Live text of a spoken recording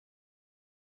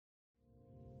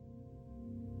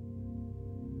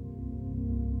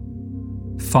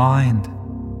Find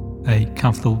a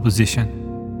comfortable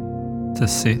position to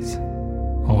sit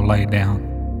or lay down.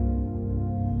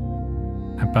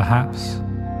 And perhaps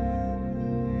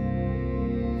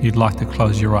you'd like to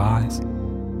close your eyes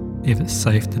if it's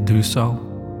safe to do so,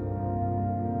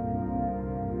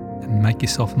 and make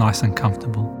yourself nice and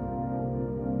comfortable.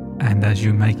 And as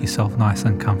you make yourself nice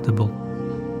and comfortable,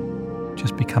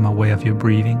 just become aware of your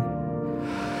breathing.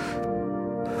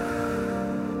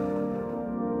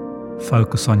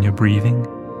 Focus on your breathing,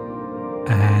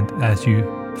 and as you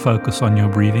focus on your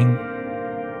breathing,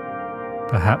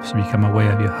 perhaps you become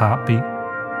aware of your heartbeat.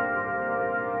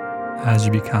 As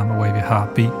you become aware of your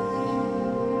heartbeat,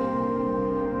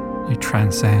 you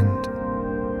transcend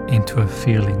into a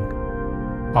feeling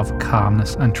of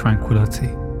calmness and tranquility.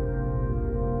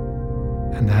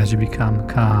 And as you become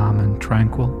calm and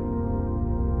tranquil,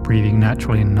 breathing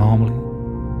naturally and normally,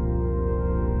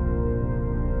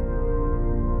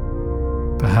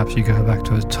 perhaps you go back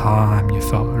to a time you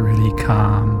felt really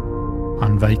calm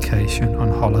on vacation, on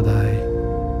holiday,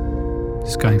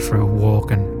 just going for a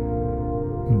walk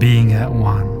and being at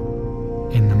one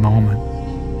in the moment,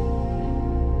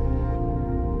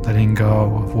 letting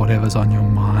go of whatever's on your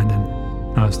mind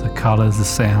and notice the colours, the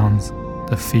sounds,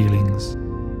 the feelings,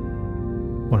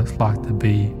 what it's like to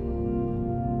be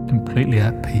completely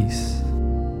at peace,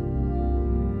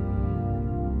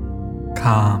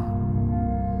 calm.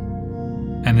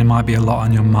 And there might be a lot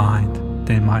on your mind,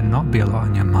 there might not be a lot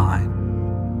on your mind.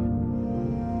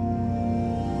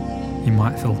 You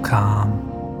might feel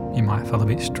calm, you might feel a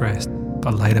bit stressed,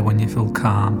 but later when you feel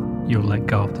calm, you'll let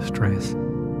go of the stress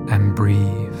and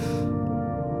breathe.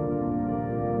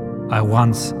 I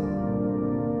once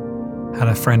had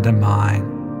a friend of mine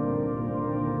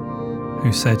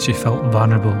who said she felt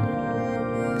vulnerable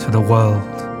to the world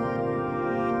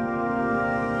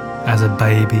as a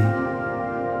baby.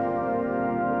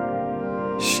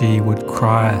 She would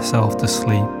cry herself to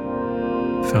sleep,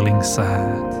 feeling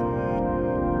sad.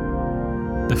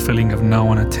 The feeling of no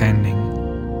one attending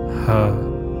her,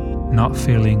 not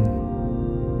feeling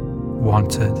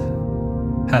wanted,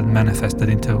 had manifested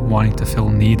into wanting to feel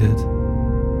needed,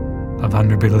 a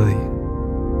vulnerability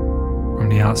from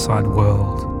the outside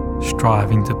world,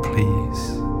 striving to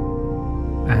please.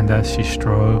 And as she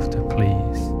strove to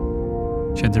please,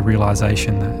 she had the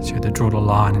realization that she had to draw the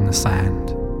line in the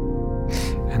sand.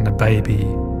 And the baby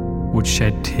would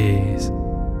shed tears,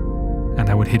 and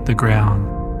they would hit the ground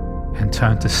and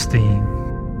turn to steam.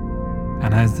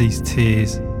 And as these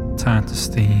tears turned to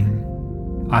steam,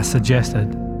 I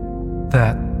suggested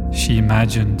that she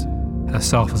imagined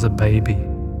herself as a baby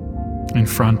in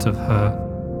front of her,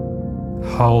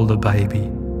 hold the baby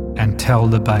and tell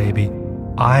the baby,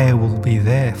 I will be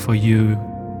there for you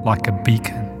like a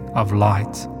beacon of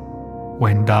light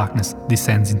when darkness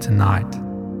descends into night.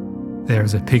 There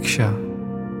is a picture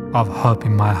of hope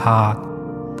in my heart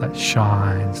that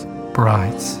shines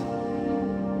bright.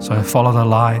 So follow the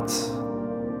lights,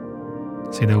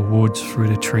 see the woods through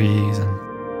the trees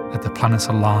and let the planets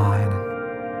align.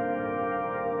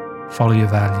 And follow your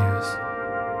values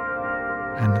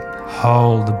and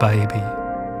hold the baby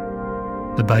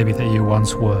that you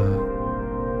once were,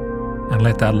 and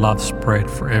let that love spread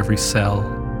for every cell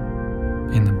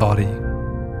in the body,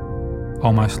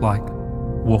 almost like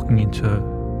walking into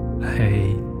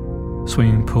a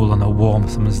swimming pool on a warm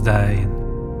summer's day,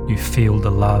 and you feel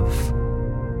the love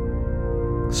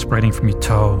spreading from your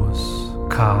toes,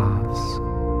 calves,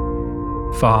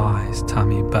 thighs,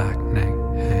 tummy, back, neck,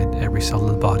 head, every cell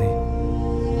of the body.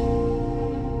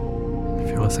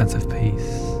 Feel a sense of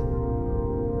peace.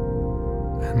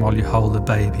 And while you hold the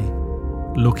baby,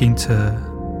 look into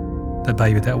the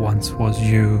baby that once was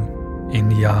you in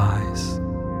the eyes.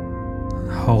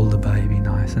 Hold the baby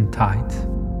nice and tight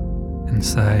and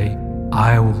say,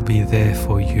 I will be there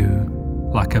for you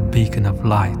like a beacon of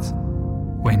light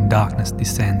when darkness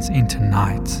descends into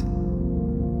night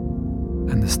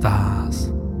and the stars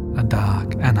are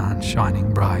dark and aren't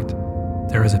shining bright.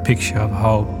 There is a picture of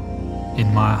hope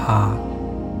in my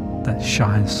heart that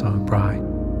shines so bright.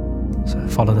 So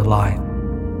follow the light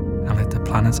and let the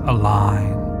planets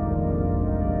align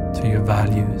to your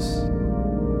values.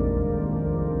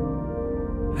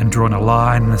 And drawing a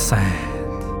line in the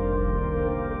sand.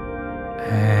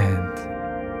 And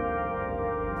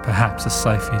perhaps it's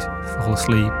safe you fall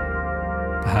asleep.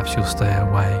 Perhaps you'll stay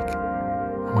awake.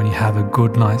 And when you have a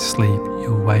good night's sleep,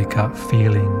 you'll wake up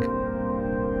feeling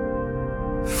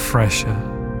fresher,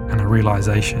 and a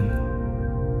realization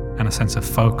and a sense of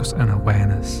focus and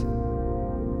awareness.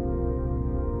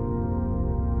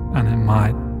 And it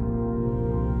might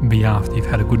be after you've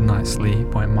had a good night's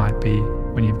sleep, or it might be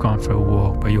when you've gone for a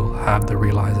walk, but you'll have the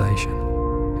realization.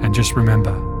 And just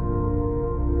remember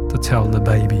to tell the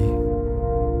baby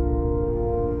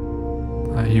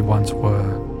that you once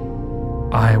were,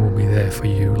 I will be there for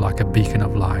you like a beacon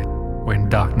of light. When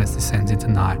darkness descends into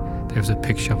night, there's a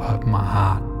picture of hope in my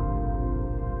heart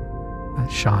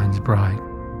that shines bright,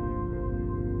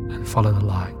 and follow the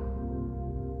light.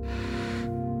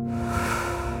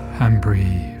 And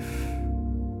breathe.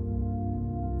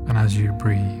 And as you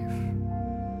breathe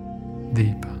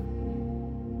deeper,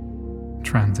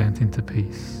 transcend into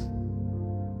peace,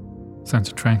 sense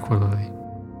of tranquility,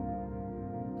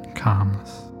 and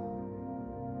calmness.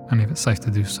 And if it's safe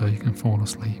to do so, you can fall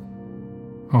asleep,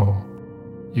 or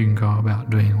you can go about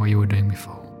doing what you were doing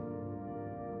before.